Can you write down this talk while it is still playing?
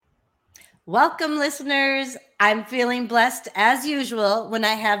Welcome, listeners. I'm feeling blessed as usual when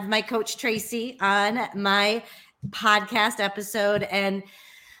I have my coach Tracy on my podcast episode. And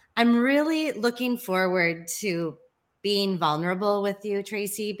I'm really looking forward to being vulnerable with you,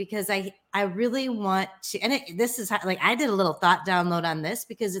 Tracy, because I really want to. And this is like I did a little thought download on this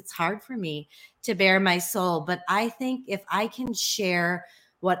because it's hard for me to bare my soul. But I think if I can share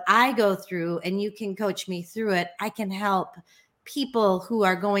what I go through and you can coach me through it, I can help people who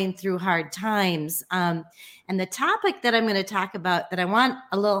are going through hard times. And the topic that I'm going to talk about that I want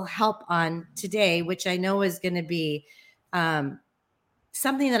a little help on today, which I know is going to be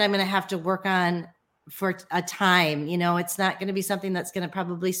something that I'm going to have to work on for a time. You know, it's not going to be something that's going to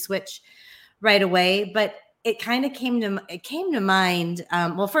probably switch right away, but it kind of came to mind.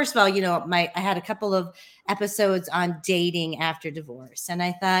 Well, first of all, you know, I had a couple of episodes on dating after divorce, and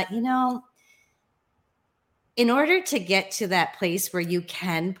I thought, you know, in order to get to that place where you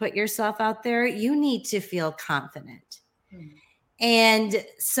can put yourself out there, you need to feel confident. Mm-hmm. And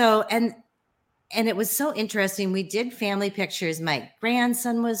so, and it was so interesting. We did family pictures. My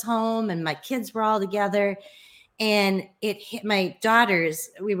grandson was home and my kids were all together. And it hit my daughters.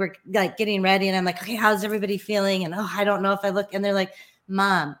 We were like getting ready and I'm like, okay, how's everybody feeling? And I don't know if I look. And they're like,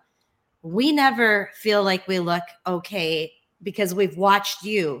 Mom, we never feel like we look okay because we've watched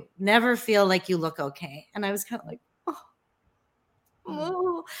you never feel like you look okay. And I was kind of like,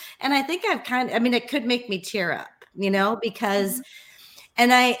 oh. And I think it could make me tear up, you know, because,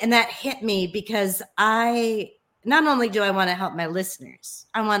 and that hit me because not only do I want to help my listeners,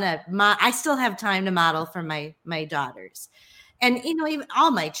 I still have time to model for my daughters and, you know, even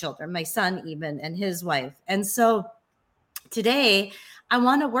all my children, my son even, and his wife. And so today I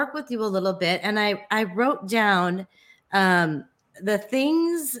want to work with you a little bit. And I wrote down the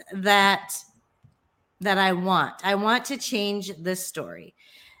things that I want to change this story.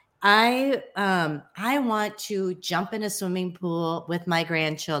 I want to jump in a swimming pool with my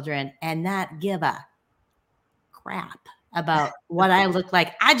grandchildren and not give a crap about what I look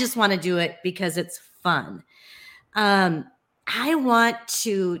like. I just want to do it because it's fun. I want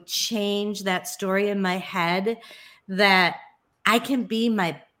to change that story in my head that I can be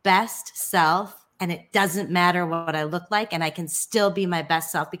my best self and it doesn't matter what I look like and I can still be my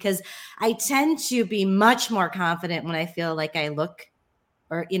best self because I tend to be much more confident when I feel like I look,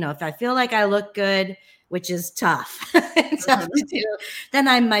 or, you know, if I feel like I look good, which is tough, tough to do, then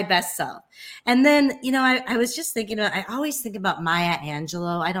I'm my best self. And then, you know, I was just thinking, I always think about Maya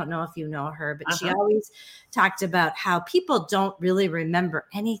Angelou. I don't know if you know her, but she always talked about how people don't really remember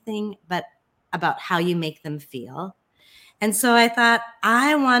anything but about how you make them feel. And so I thought,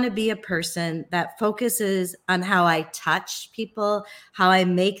 I want to be a person that focuses on how I touch people, how I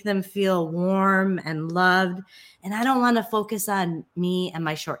make them feel warm and loved. And I don't want to focus on me and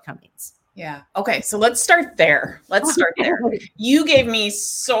my shortcomings. Yeah. Okay. So let's start there. You gave me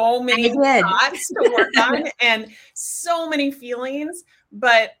so many thoughts to work on and so many feelings,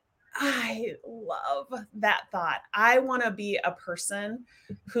 but I love that thought. I want to be a person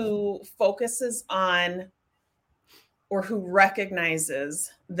who focuses on or who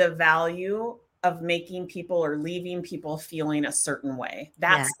recognizes the value of making people or leaving people feeling a certain way.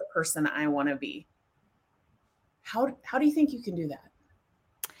 That's the person I want to be. How do you think you can do that?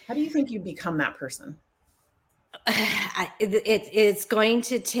 How do you think you become that person? It's going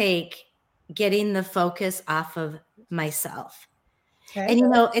to take getting the focus off of myself. Okay. And, you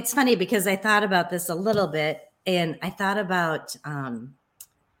know, it's funny because I thought about this a little bit and I thought about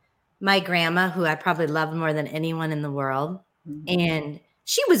my grandma, who I probably loved more than anyone in the world. Mm-hmm. And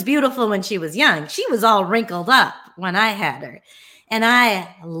she was beautiful when she was young. She was all wrinkled up when I had her. And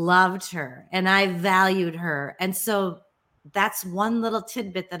I loved her and I valued her. And so that's one little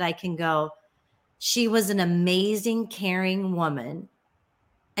tidbit that I can go, she was an amazing, caring woman.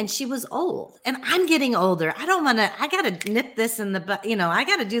 And she was old. And I'm getting older. I got to nip this in the butt. You know, I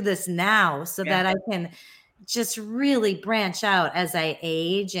got to do this now so that I can just really branch out as I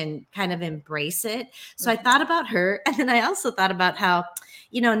age and kind of embrace it. So I thought about her. And then I also thought about how,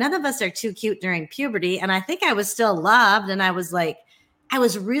 you know, none of us are too cute during puberty. And I think I was still loved. And I was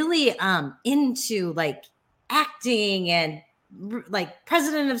really into like acting and like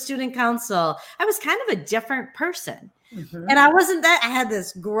president of student council. I was kind of a different person. Mm-hmm. And I wasn't that. I had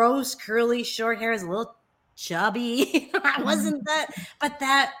this gross, curly, short hair, as a little chubby. I wasn't that, but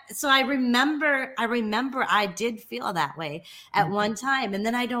so I remember I did feel that way at one time. And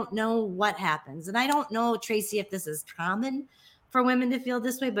then I don't know what happens. And I don't know, Tracy, if this is common for women to feel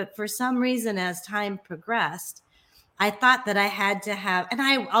this way, but for some reason, as time progressed, I thought that I had to have, and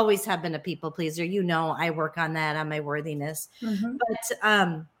I always have been a people pleaser. You know, I work on that, on my worthiness. Mm-hmm.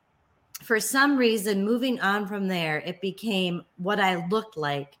 But for some reason, moving on from there, it became what I looked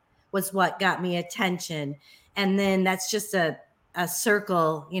like was what got me attention. And then that's just a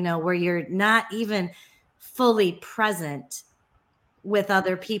circle, you know, where you're not even fully present with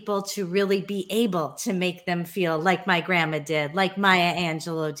other people to really be able to make them feel like my grandma did, like Maya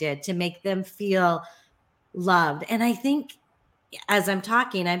Angelou did, to make them feel loved. And I think as I'm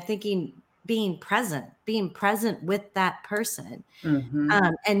talking, I'm thinking being present with that person,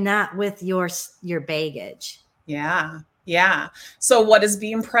 and not with your baggage. Yeah. Yeah. So what does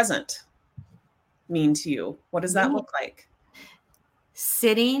being present mean to you? What does that look like?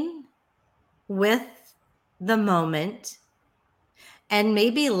 Sitting with the moment and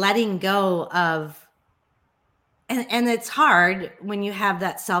maybe letting go of, and it's hard when you have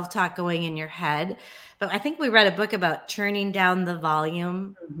that self-talk going in your head, but I think we read a book about turning down the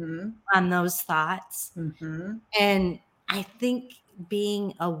volume on those thoughts. And I think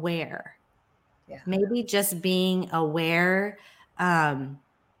being aware, maybe just being aware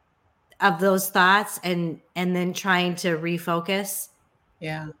of those thoughts, and then trying to refocus.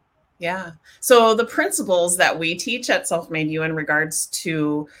 Yeah. Yeah. So the principles that we teach at Self-Made You in regards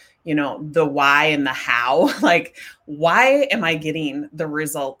to, you know, the why and the how, like, why am I getting the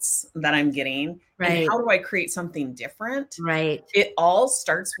results that I'm getting? Right. And how do I create something different? Right. It all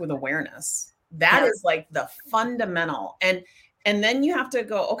starts with awareness. That is like the fundamental. And then you have to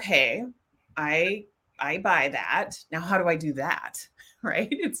go, okay, I buy that. Now, how do I do that? Right.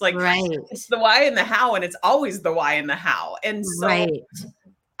 It's like, it's the why and the how, and it's always the why and the how. And so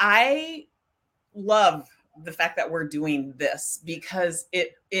I love the fact that we're doing this, because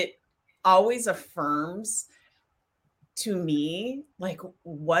it always affirms to me, like,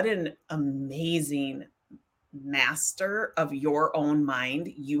 what an amazing master of your own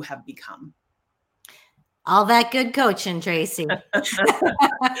mind you have become. All that good coaching, Tracy.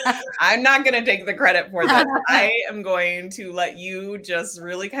 I'm not going to take the credit for that. I am going to let you just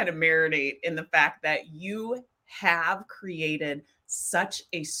really kind of marinate in the fact that you have created such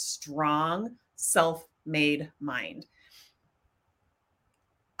a strong self-made mind.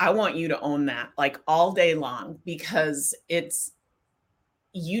 I want you to own that, like, all day long, because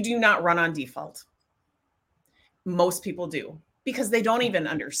you do not run on default. Most people do, because they don't even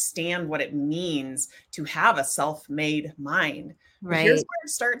understand what it means to have a self-made mind. But here's where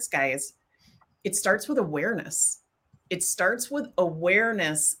it starts, guys. It starts with awareness. It starts with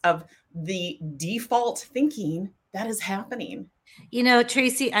awareness of the default thinking that is happening. You know,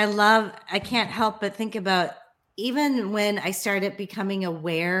 Tracy, I can't help but think about, even when I started becoming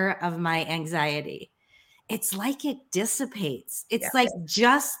aware of my anxiety, it's like it dissipates. It's like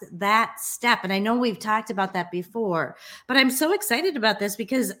just that step. And I know we've talked about that before, but I'm so excited about this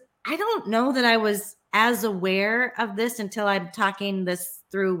because I don't know that I was as aware of this until I'm talking this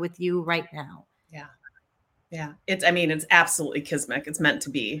through with you right now. Yeah. Yeah. It's absolutely kismet. It's meant to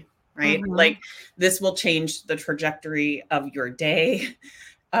be, right? Like, this will change the trajectory of your day,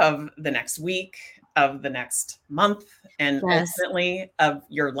 of the next week, of the next month, and ultimately of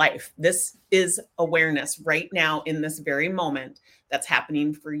your life. This is awareness right now in this very moment that's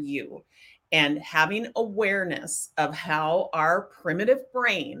happening for you. And having awareness of how our primitive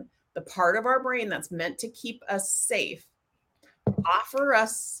brain, the part of our brain that's meant to keep us safe, offer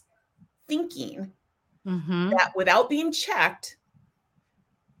us thinking that without being checked,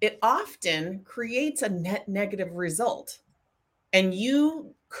 it often creates a net negative result. And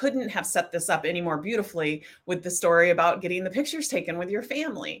you couldn't have set this up any more beautifully with the story about getting the pictures taken with your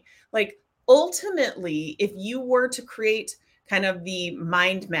family. Like, ultimately, if you were to create kind of the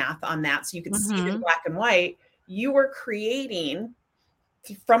mind math on that, so you could see it in black and white, you were creating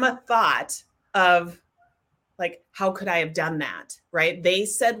from a thought of, like, how could I have done that? Right? They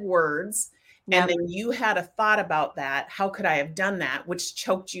said words. And then you had a thought about that. How could I have done that? Which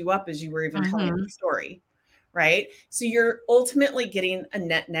choked you up as you were even telling the story. Right? So you're ultimately getting a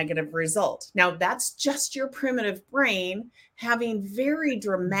net negative result. Now, that's just your primitive brain having very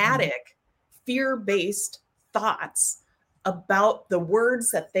dramatic, fear-based thoughts about the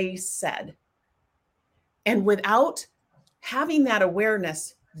words that they said. And without having that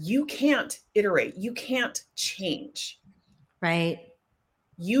awareness, you can't iterate. You can't change. Right.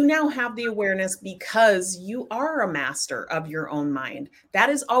 You now have the awareness because you are a master of your own mind. That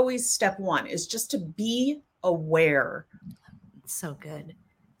is always step one, is just to be aware. So good.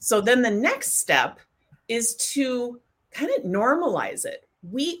 So then the next step is to kind of normalize it.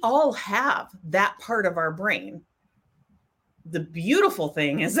 We all have that part of our brain. The beautiful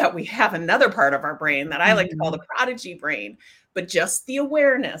thing is that we have another part of our brain that I like to call the prodigy brain, but just the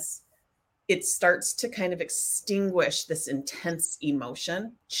awareness it starts to kind of extinguish this intense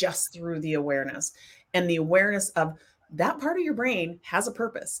emotion just through the awareness, and the awareness of that part of your brain has a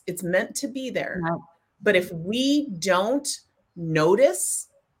purpose. It's meant to be there. No. But if we don't notice,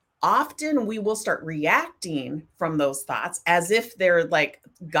 often we will start reacting from those thoughts as if they're like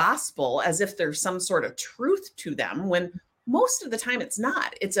gospel, as if there's some sort of truth to them, when most of the time it's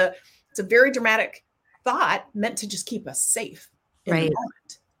not. It's a very dramatic thought meant to just keep us safe in the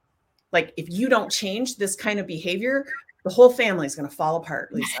moment. Like, if you don't change this kind of behavior, the whole family is going to fall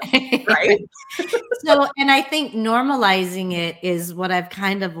apart, Lesa. Right? So, and I think normalizing it is what I've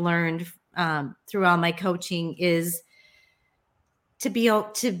kind of learned through all my coaching, is to be able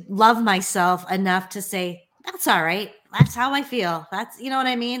to love myself enough to say, that's all right. That's how I feel. That's, you know what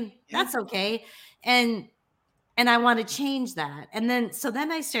I mean? Yeah. That's okay. And I want to change that. And then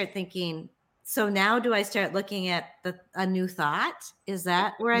I start thinking, so now do I start looking at a new thought? Is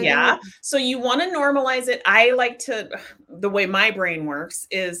that where I Yeah. do? So you want to normalize it. I like to, the way my brain works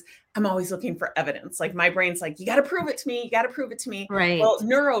is I'm always looking for evidence. Like, my brain's like, you got to prove it to me. You got to prove it to me. Right. Well,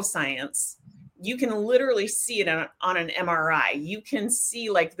 neuroscience, you can literally see it on an MRI. You can see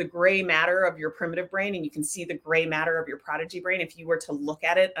like the gray matter of your primitive brain, and you can see the gray matter of your prodigy brain. If you were to look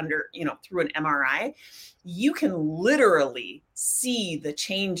at it under, through an MRI, you can literally see the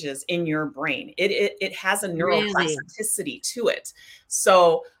changes in your brain. It has a neuroplasticity to it.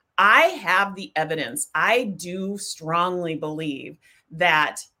 So I have the evidence. I do strongly believe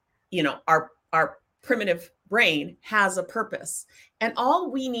that, our primitive brain has a purpose. And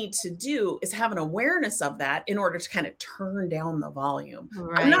all we need to do is have an awareness of that in order to kind of turn down the volume.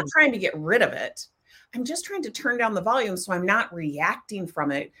 Right. I'm not trying to get rid of it. I'm just trying to turn down the volume so I'm not reacting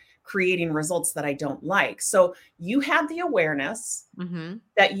from it, creating results that I don't like. So you had the awareness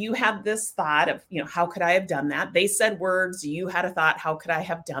that you had this thought of, how could I have done that? They said words, you had a thought, how could I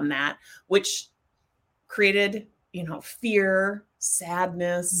have done that? Which created, fear,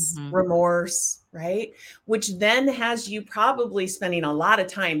 sadness, remorse, right? Which then has you probably spending a lot of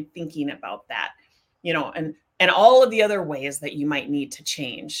time thinking about that, and all of the other ways that you might need to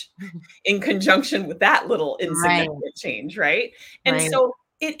change in conjunction with that little insignificant change, right? And so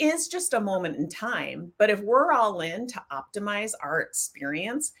it is just a moment in time. But if we're all in to optimize our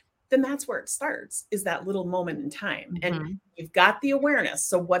experience, then that's where it starts, is that little moment in time. And you've got the awareness.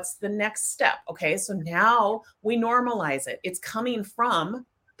 So what's the next step? Okay, so now we normalize it. It's coming from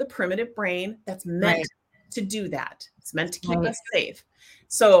the primitive brain that's meant to do that. It's meant to keep us safe.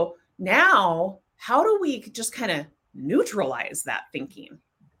 So now, how do we just kind of neutralize that thinking?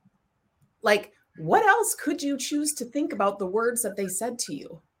 Like, what else could you choose to think about the words that they said to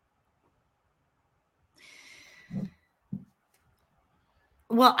you?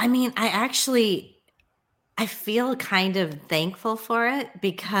 Well, I mean, I feel kind of thankful for it,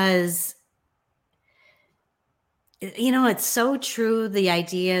 because, it's so true. The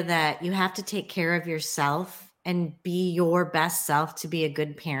idea that you have to take care of yourself and be your best self to be a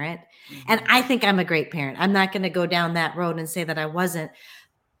good parent. And I think I'm a great parent. I'm not going to go down that road and say that I wasn't,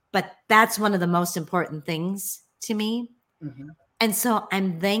 but that's one of the most important things to me. And so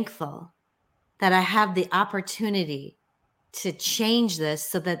I'm thankful that I have the opportunity to change this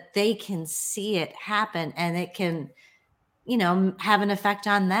so that they can see it happen and it can, have an effect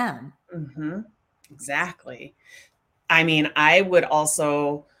on them. Exactly. I mean, I would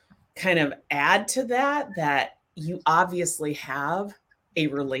also kind of add to that you obviously have a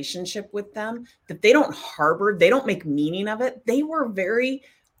relationship with them, that they don't harbor, they don't make meaning of it. They were very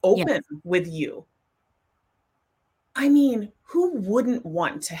open with you. I mean, who wouldn't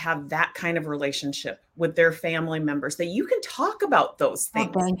want to have that kind of relationship with their family members, that you can talk about those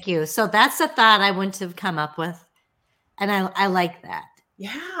things? Oh, thank you. So that's a thought I wouldn't have come up with. And I like that.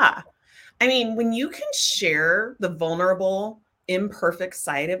 Yeah. I mean, when you can share the vulnerable, imperfect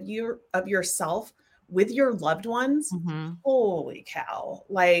side of yourself with your loved ones, holy cow,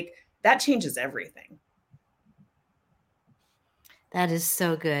 like, that changes everything. That is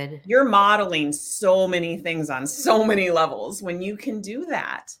so good. You're modeling so many things on so many levels when you can do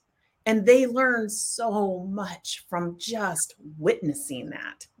that. And they learn so much from just witnessing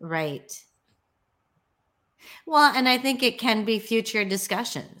that. Right. Well, and I think it can be future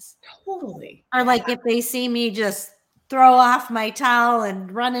discussions. Totally. Or like, if they see me just throw off my towel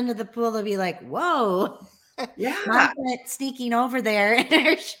and run into the pool, they'll be like, whoa. Yeah. Mom's not sneaking over there in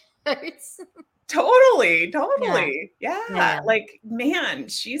her shirts. Totally. Yeah. Like, man,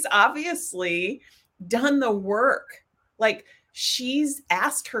 she's obviously done the work. Like, she's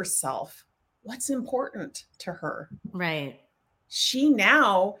asked herself what's important to her. Right. She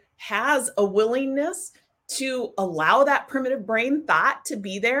now has a willingness to allow that primitive brain thought to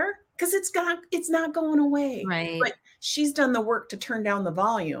be there, because it's not going away. Right. But she's done the work to turn down the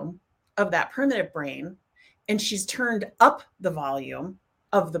volume of that primitive brain, and she's turned up the volume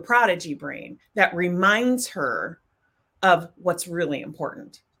of the prodigy brain that reminds her of what's really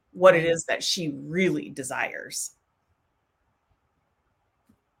important, what it is that she really desires.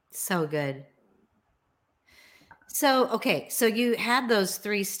 So good. So, okay. So you had those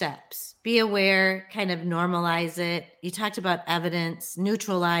 3 steps: be aware, kind of normalize it. You talked about evidence,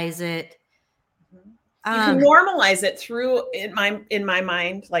 neutralize it. You can normalize it through, in my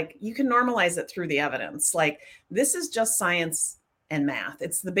mind, like you can normalize it through the evidence. Like, this is just science and math.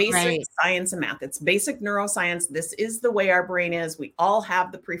 It's the basic science and math. It's basic neuroscience. This is the way our brain is. We all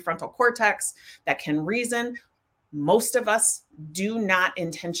have the prefrontal cortex that can reason. Most of us do not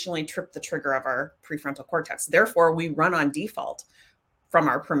intentionally trip the trigger of our prefrontal cortex. Therefore, we run on default from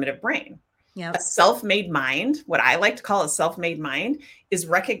our primitive brain. Yep. A self-made mind, what I like to call a self-made mind, is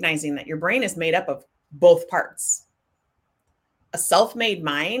recognizing that your brain is made up of both parts. A self-made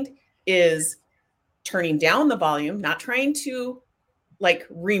mind is turning down the volume, not trying to like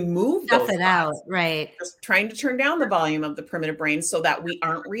remove those thoughts, out, right? Just trying to turn down the volume of the primitive brain so that we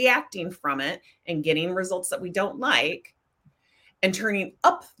aren't reacting from it and getting results that we don't like, and turning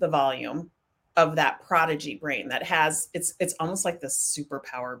up the volume of that prodigy brain that has, it's almost like the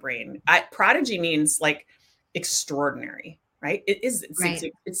superpower brain. Prodigy means like extraordinary, right? It's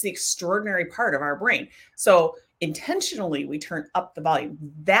the extraordinary part of our brain. So intentionally, we turn up the volume.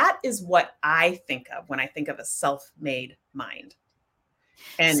 That is what I think of when I think of a self-made mind.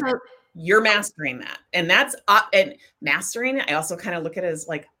 And so, you're mastering that. And that's, and mastering it, I also kind of look at it as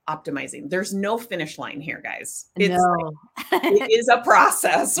like optimizing. There's no finish line here, guys. It is a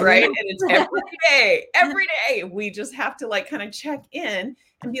process, right? And it's every day. We just have to like kind of check in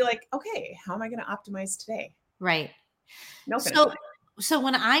and be like, okay, how am I going to optimize today? Right. No finish line. So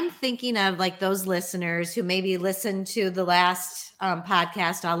when I'm thinking of like those listeners who maybe listened to the last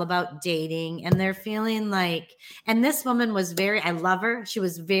podcast all about dating, and they're feeling like, and this woman was I love her. She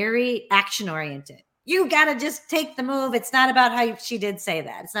was very action oriented. You got to just take the move. It's not about how she did say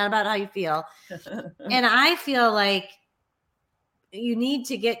that. It's not about how you feel. And I feel like you need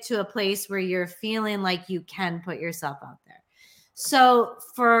to get to a place where you're feeling like you can put yourself out there. So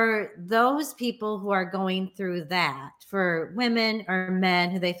for those people who are going through that, for women or men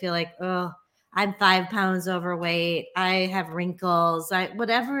who they feel like, oh, I'm 5 pounds overweight, I have wrinkles,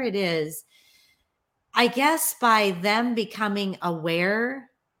 whatever it is, I guess by them becoming aware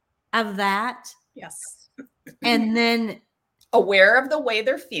of that. Yes. And then aware of the way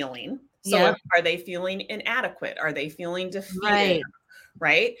they're feeling. So are they feeling inadequate? Are they feeling defeated?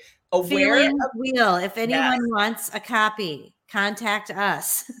 Right? Aware of wheel. If anyone wants a copy, contact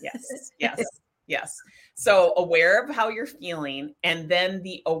us. Yes. So aware of how you're feeling, and then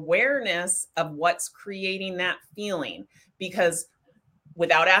the awareness of what's creating that feeling. Because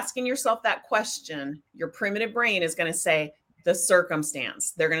without asking yourself that question, your primitive brain is going to say the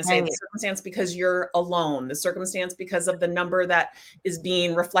circumstance. They're going to say the circumstance because you're alone, the circumstance because of the number that is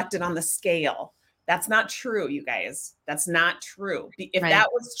being reflected on the scale. That's not true, you guys. That's not true. If that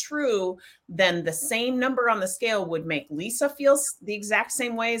was true, then the same number on the scale would make Lesa feel the exact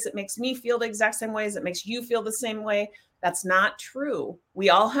same way as it makes me feel the exact same way as it makes you feel the same way. That's not true. We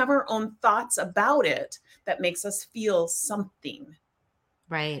all have our own thoughts about it that makes us feel something.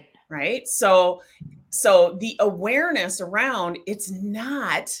 Right. So the awareness around, it's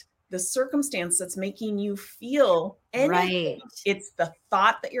not the circumstance that's making you feel anything. It's the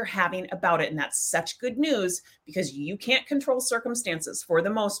thought that you're having about it. And that's such good news, because you can't control circumstances for the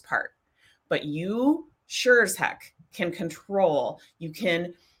most part, but you sure as heck can control. You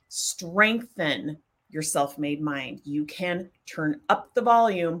can strengthen your self-made mind. You can turn up the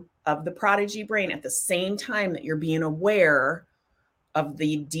volume of the prodigy brain at the same time that you're being aware of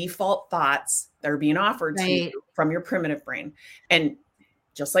the default thoughts that are being offered to you from your primitive brain. And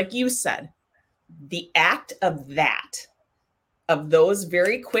just like you said, the act of those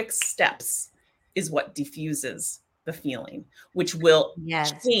very quick steps is what diffuses the feeling, which will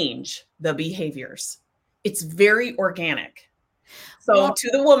change the behaviors. It's very organic. So to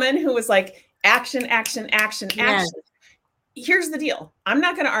the woman who was like, action, here's the deal. I'm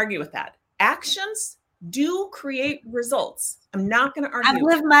not going to argue with that. Actions do create results. I'm not going to argue. I've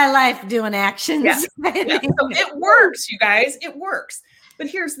lived my life doing actions. So it works, you guys. It works. But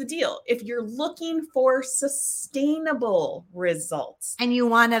here's the deal. If you're looking for sustainable results, and you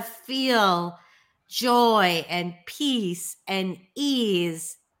want to feel joy and peace and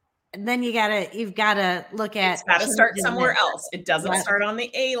ease, then you've got to look at. It's got to start somewhere else. It doesn't start on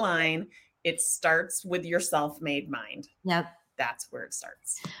the A line. It starts with your self-made mind. Yep. that's where it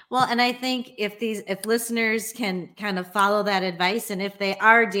starts. Well, and I think if listeners can kind of follow that advice, and if they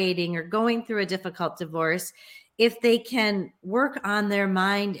are dating or going through a difficult divorce, if they can work on their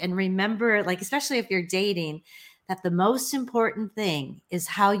mind and remember, like, especially if you're dating, that the most important thing is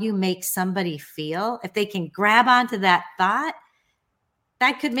how you make somebody feel. If they can grab onto that thought,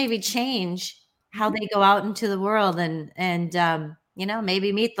 that could maybe change how they go out into the world and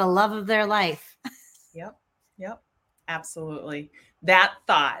maybe meet the love of their life. Yep. Absolutely. That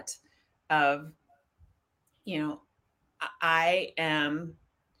thought of, I am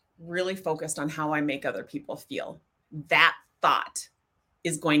really focused on how I make other people feel. That thought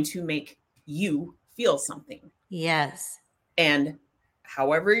is going to make you feel something. Yes. And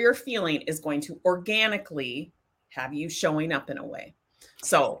however you're feeling is going to organically have you showing up in a way.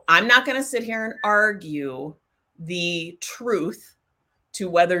 So I'm not going to sit here and argue the truth to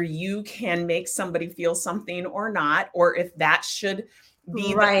whether you can make somebody feel something or not, or if that should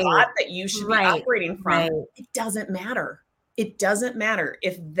be the thought that you should be operating from. It doesn't matter. It doesn't matter.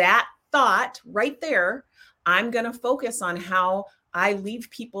 If that thought right there, I'm going to focus on how I leave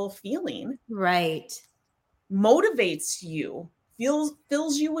people feeling. Right. Motivates you,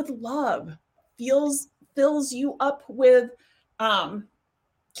 fills you with love, fills you up with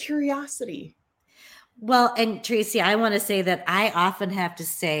curiosity. Well, and Tracy, I want to say that I often have to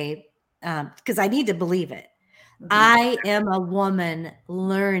say, because I need to believe it. Mm-hmm. I am a woman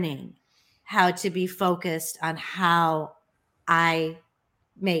learning how to be focused on how I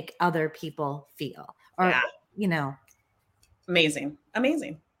make other people feel, or, Amazing.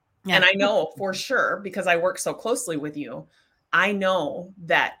 Yeah. And I know for sure, because I work so closely with you, I know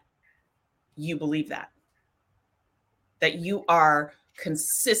that you believe that you are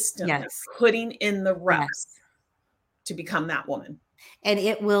consistently putting in the reps to become that woman. And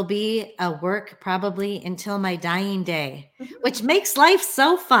it will be a work probably until my dying day, which makes life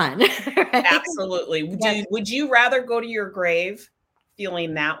so fun. Right? Absolutely. Would you rather go to your grave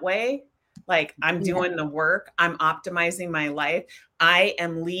feeling that way? Like, I'm doing the work, I'm optimizing my life, I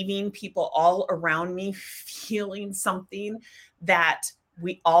am leaving people all around me feeling something that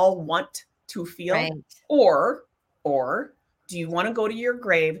we all want to feel? Right. Or do you want to go to your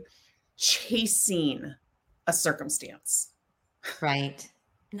grave chasing a circumstance? Right.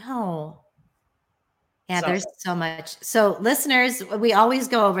 No. Yeah, there's so much. So listeners, we always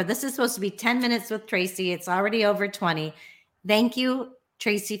go over, this is supposed to be 10 minutes with Tracy. It's already over 20. Thank you,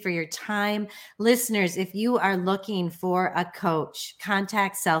 Tracy, for your time. Listeners, if you are looking for a coach,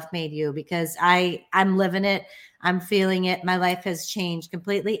 contact Self-Made You, because I'm living it. I'm feeling it. My life has changed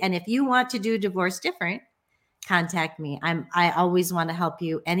completely. And if you want to do divorce different, contact me. I always want to help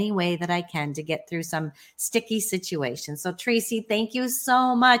you any way that I can to get through some sticky situations. So Tracy, thank you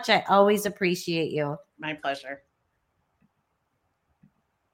so much. I always appreciate you. My pleasure.